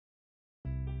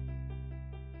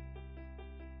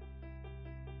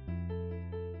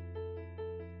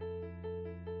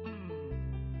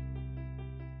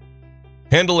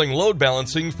Handling load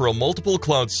balancing for a multiple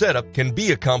cloud setup can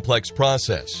be a complex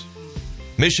process.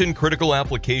 Mission-critical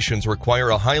applications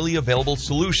require a highly available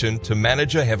solution to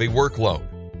manage a heavy workload.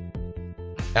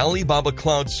 Alibaba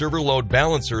Cloud Server Load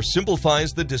Balancer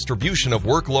simplifies the distribution of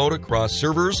workload across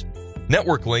servers,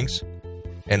 network links,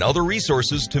 and other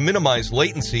resources to minimize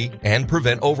latency and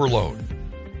prevent overload.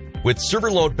 With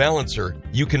Server Load Balancer,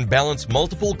 you can balance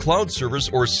multiple cloud servers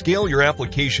or scale your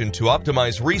application to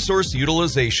optimize resource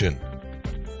utilization.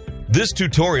 This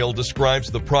tutorial describes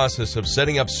the process of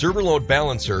setting up Server Load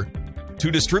Balancer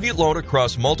to distribute load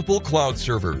across multiple cloud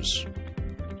servers.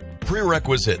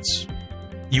 Prerequisites: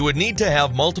 you would need to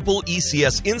have multiple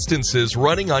ECS instances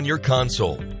running on your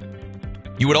console.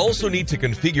 You would also need to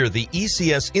configure the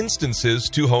ECS instances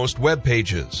to host web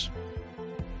pages.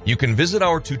 You can visit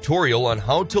our tutorial on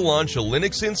how to launch a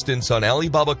Linux instance on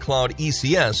Alibaba Cloud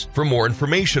ECS for more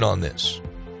information on this.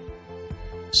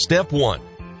 Step 1.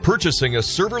 Purchasing a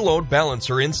Server Load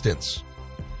Balancer instance.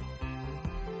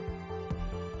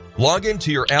 Log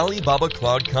into your Alibaba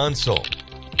Cloud console.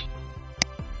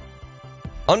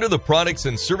 Under the Products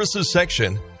and Services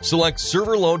section, select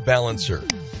Server Load Balancer.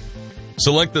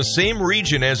 Select the same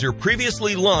region as your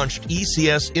previously launched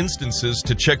ECS instances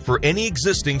to check for any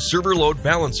existing Server Load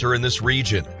Balancer in this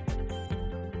region.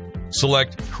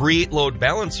 Select Create Load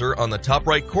Balancer on the top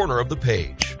right corner of the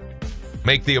page.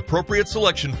 Make the appropriate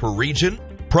selection for region,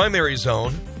 primary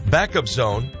zone, backup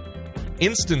zone,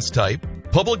 instance type,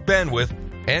 public bandwidth,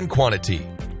 and quantity.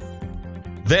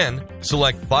 Then,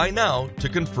 select Buy Now to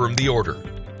confirm the order.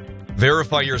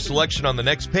 Verify your selection on the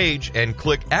next page and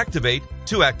click Activate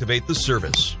to activate the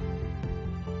service.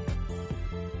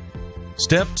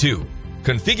 Step 2.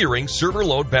 Configuring Server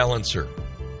Load Balancer.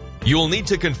 You will need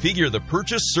to configure the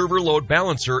purchased Server Load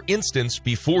Balancer instance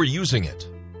before using it.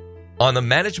 On the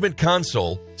Management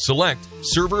console, select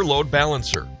Server Load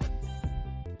Balancer.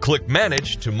 Click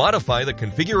Manage to modify the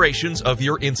configurations of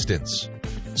your instance.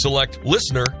 Select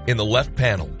Listener in the left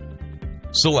panel.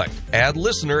 Select Add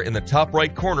Listener in the top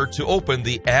right corner to open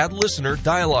the Add Listener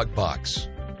dialog box.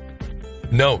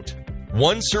 Note: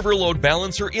 one Server Load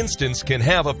Balancer instance can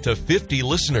have up to 50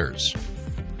 listeners.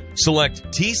 Select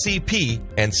TCP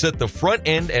and set the front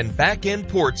end and back end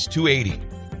ports to 80.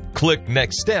 Click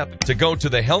Next Step to go to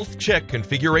the Health Check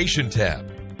Configuration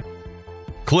tab.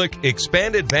 Click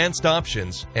Expand Advanced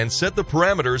Options and set the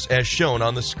parameters as shown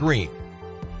on the screen.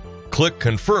 Click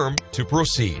Confirm to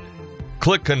proceed.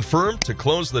 Click Confirm to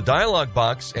close the dialog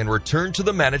box and return to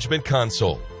the Management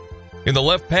console. In the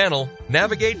left panel,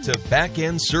 navigate to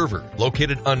Backend Server,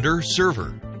 located under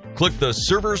Server. Click the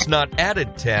Servers Not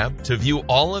Added tab to view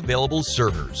all available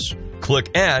servers.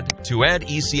 Click Add to add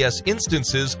ECS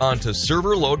instances onto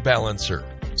Server Load Balancer.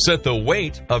 Set the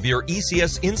weight of your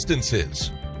ECS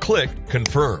instances. Click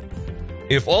Confirm.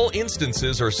 If all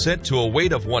instances are set to a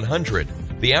weight of 100,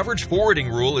 the average forwarding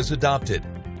rule is adopted.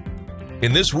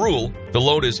 In this rule, the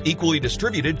load is equally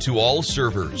distributed to all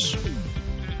servers.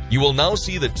 You will now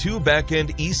see the two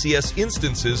backend ECS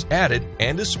instances added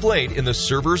and displayed in the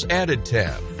Servers Added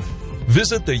tab.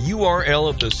 Visit the URL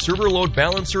of the Server Load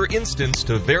Balancer instance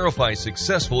to verify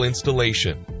successful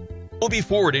installation. It will be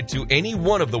forwarded to any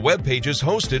one of the web pages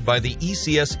hosted by the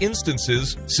ECS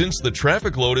instances since the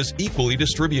traffic load is equally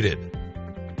distributed.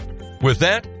 With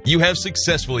that, you have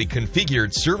successfully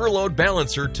configured Server Load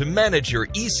Balancer to manage your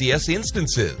ECS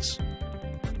instances.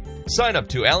 Sign up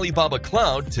to Alibaba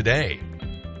Cloud today.